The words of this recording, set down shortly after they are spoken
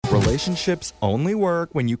Relationships only work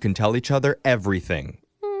when you can tell each other everything.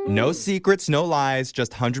 No secrets, no lies,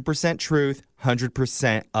 just 100% truth,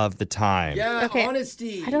 100% of the time. Yeah, Okay.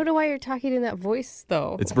 honesty. I don't know why you're talking in that voice,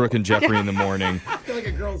 though. It's Brooke and Jeffrey in the morning. I feel like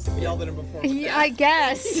a girl's yelled at him before. Yeah, I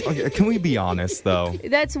guess. Okay, can we be honest, though?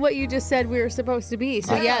 That's what you just said we were supposed to be,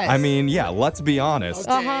 so yes. I mean, yeah, let's be honest.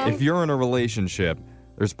 Uh-huh. If you're in a relationship,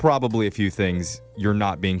 there's probably a few things you're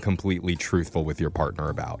not being completely truthful with your partner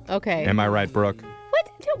about. Okay. Am I right, Brooke? What?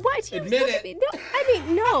 What? You Admit supposed to be- No, I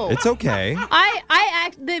mean, no. It's okay.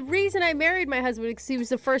 The reason I married my husband is he was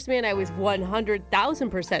the first man I was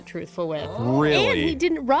 100,000% truthful with. Really? And he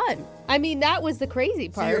didn't run. I mean, that was the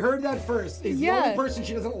crazy So part. you heard that first. He's Yeah. the only person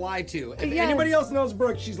she doesn't lie to. If Yeah. anybody else knows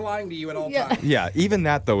Brooke, she's lying to you at all Yeah. times. Yeah, even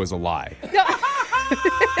that, though, is a lie. No.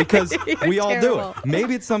 Because we all do terrible. it.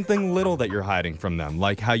 Maybe it's something little that you're hiding from them,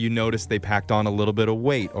 like how you noticed they packed on a little bit of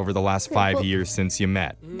weight over the last 5 years since you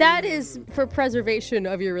met. That is for preservation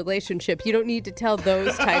of your relationship. You don't need to tell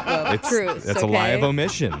those type of truths. That's okay? a lie of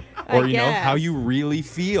omission. I Or, you know, how guess. you really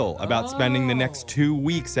feel about spending the next 2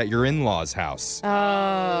 weeks at your in-laws' house. Oh,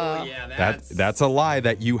 yeah, That's a lie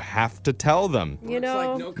that you have to tell them. You Brooke's know,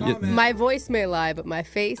 like, no comment. my voice may lie, but my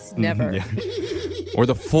face never. Yeah. Or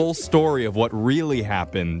the full story of what really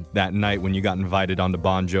happened that night when you got invited onto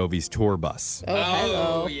Bon Jovi's tour bus. Oh,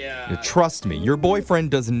 hello. yeah. Trust me, your boyfriend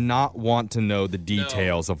does not want to know the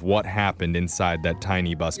details of what happened inside that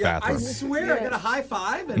tiny bus Yeah, I bathroom. swear, I got a high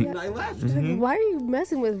five and I left. Why are you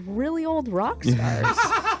messing with really old rock stars?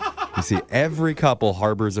 You see, every couple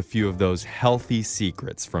harbors a few of those healthy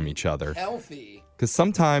secrets from each other. Healthy. Because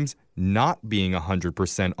sometimes not being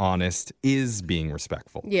 100% honest is being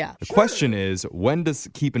respectful. Yeah. The question is, when does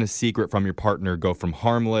keeping a secret from your partner go from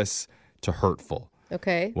harmless to hurtful?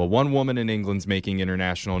 Okay. Well, one woman in England's making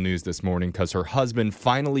international news this morning because her husband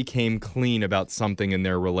finally came clean about something in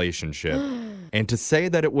their relationship. And to say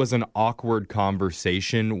that it was an awkward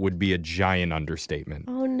conversation would be a giant understatement.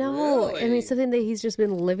 Oh, no. I Really? mean, something that he's just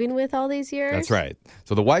been living with all these years? That's right.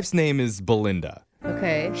 So the wife's name is Belinda.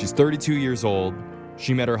 Okay. She's 32 years old.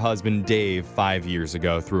 She met her husband Dave 5 years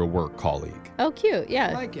ago through a work colleague. Oh, cute. I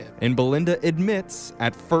Yeah. like it. And Belinda admits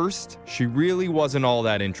at first she really wasn't all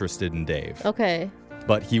that interested in Dave. Okay.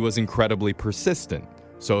 But he was incredibly persistent.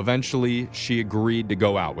 So eventually she agreed to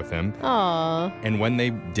go out with him. Aw. And when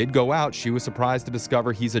they did go out, she was surprised to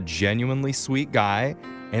discover he's a genuinely sweet guy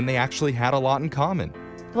and they actually had a lot in common.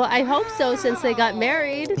 Well, I hope so since they got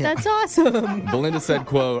married. That's awesome. Belinda said,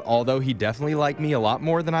 quote, although he definitely liked me a lot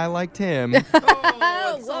more than I liked him,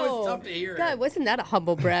 Oh, it's Whoa. always tough to hear. God, wasn't that a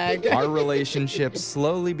humble brag? our relationship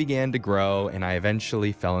slowly began to grow and I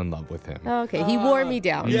eventually fell in love with him. Okay, he wore me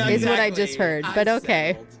down, Yeah, is what I exactly. just heard. But I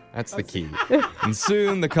okay. settled. That's the key. And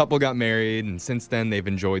soon the couple got married, and since then they've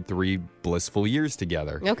enjoyed 3 blissful years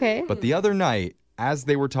together. Okay. But the other night, as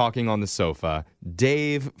they were talking on the sofa,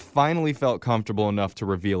 Dave finally felt comfortable enough to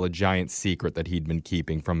reveal a giant secret that he'd been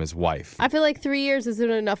keeping from his wife. I feel like 3 years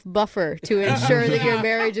isn't enough buffer to ensure that your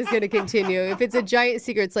marriage is going to continue. If it's a giant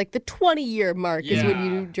secret, it's like the 20-year mark is when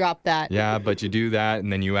you drop that. Yeah, but you do that,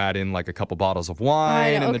 and then you add in like a couple bottles of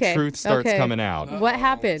wine, and okay, the truth starts okay. coming out. What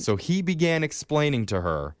happened? So he began explaining to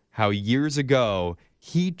her how years ago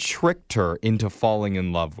he tricked her into falling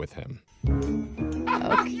in love with him.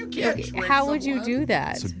 You can't trick How would you someone. do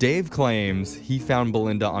that? So Dave claims he found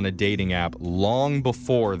Belinda on a dating app long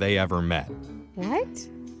before they ever met. What?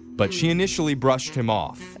 But she initially brushed him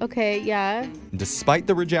off. Okay, yeah. Despite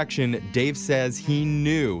the rejection, Dave says he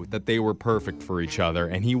knew that they were perfect for each other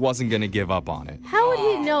and he wasn't going to give up on it. How would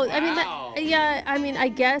he know? wow. I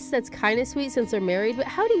guess that's kind of sweet since they're married, but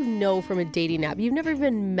how do you know from a dating app? You've never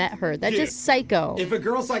even met her. That's Dude, just psycho. If a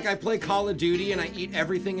girl's like, I play Call of Duty and I eat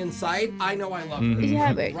everything in sight, I know I love her.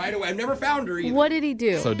 Yeah, but Right away. I've never found her either. what did he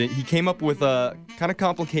do? So he came up with a kind of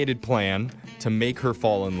complicated plan to make her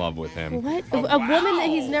fall in love with him. What? A woman that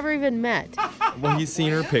he's never even met. Well, he's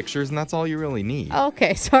seen her pictures and that's all you really need.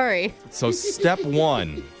 Okay, sorry. So step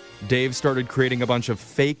 1, Dave started creating a bunch of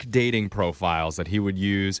fake dating profiles that he would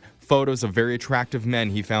use photos of very attractive men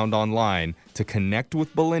he found online to connect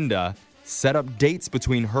with Belinda, set up dates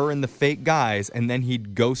between her and the fake guys, and then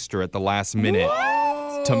he'd ghost her at the last minute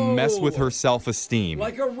to mess with her self-esteem.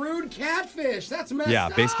 Like a rude catfish. That's messed Yeah,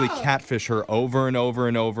 up. basically catfish her over and over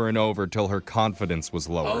and over and over till her confidence was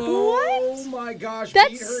lowered. Oh my gosh.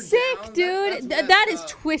 That's beat her sick, down. dude. That's That messed is up.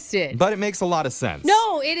 twisted. But it makes a lot of sense.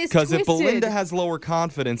 No, it is Because twisted. if Belinda has lower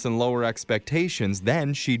confidence and lower expectations,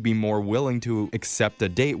 then she'd be more willing to accept a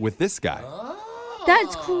date with this guy.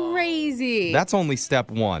 That's crazy. That's only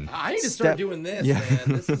step 1. I need to start doing this, Yeah. man.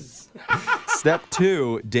 This is... Step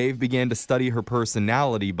 2, Dave began to study her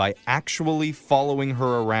personality by actually following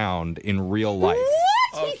her around in real life.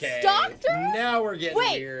 What? He Okay. now we're getting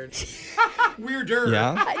Wait. weird. Weirder.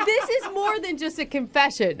 Yeah? This is more than just a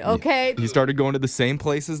confession, okay? He started going to the same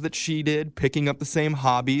places that she did, picking up the same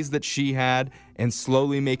hobbies that she had, and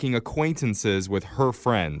slowly making acquaintances with her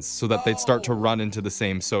friends so that they'd start to run into the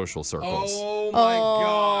same social circles. Oh my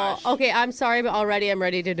gosh. Okay, I'm sorry, but already I'm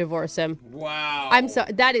ready to divorce him. Wow. I'm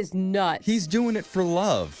sorry. That is nuts. He's doing it for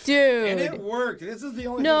love. Dude. And it worked. This is the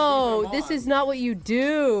only No, thing this is not what you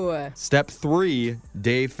do. Step 3,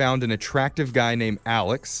 Dave found an attractive guy named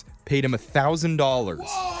Alex, paid him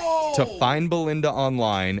 $1,000 to find Belinda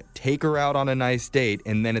online, take her out on a nice date,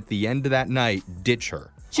 and then at the end of that night, ditch her.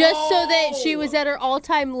 Just so that she was at her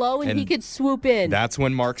all-time low and he And could swoop in. That's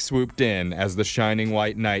when Mark swooped in as the shining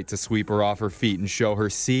white knight to sweep her off her feet and show her,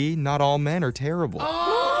 see, not all men are terrible.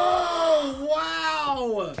 Oh,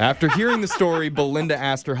 wow. After hearing the story, Belinda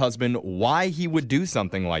asked her husband why he would do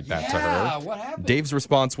something like that to Yeah, her. what happened? Dave's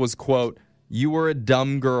response was, quote, "You were a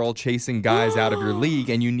dumb girl chasing guys out of your league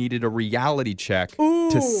and you needed a reality check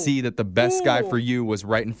to see that the best guy for you was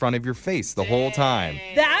right in front of your face the whole time."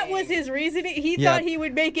 That was his reasoning. He Yeah. thought he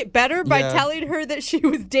would make it better by Yeah. telling her that she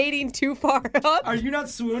was dating too far up. Are you not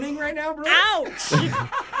swooning right now, bro? Ouch!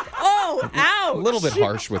 Oh, ouch! A little bit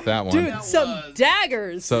harsh with that one. Dude, some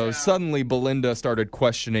daggers. So suddenly Belinda started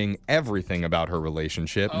questioning everything about her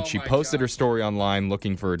relationship, and Oh she my posted her gosh. story online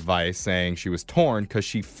looking for advice, saying she was torn because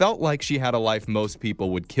she felt like she had a life most people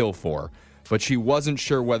would kill for, but she wasn't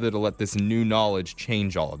sure whether to let this new knowledge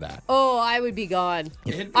change all of that. Oh, I would be gone.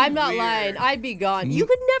 It'd be I'm not weird. lying. I'd be gone. You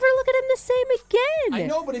could never look at him the same again. I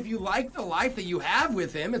know, but if you like the life that you have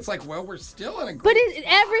with him, it's like, well, we're still in a But great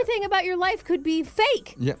everything about your life could be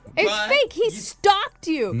fake. Yeah. It's But fake. He stalked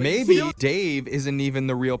you. Maybe Dave isn't even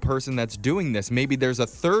the real person that's doing this. Maybe there's a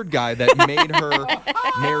third guy that made her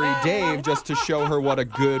marry Dave just to show her what a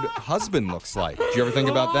good husband looks like. Did you ever think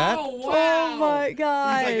about that? Oh, wow. Oh my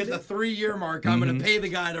God. He's like, at the 3-year mark, I'm going to pay the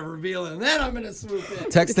guy to reveal it, and then I'm going to swoop in.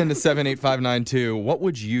 Text into 78592. What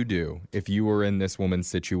would you do if you were in this woman's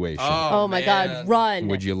situation? Oh my God, run.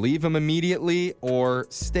 Would you leave him immediately or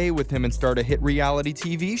stay with him and start a hit reality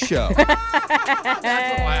TV show? That's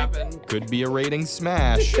what'll happen. Could be a rating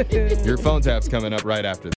smash. Your phone tap's coming up right after this.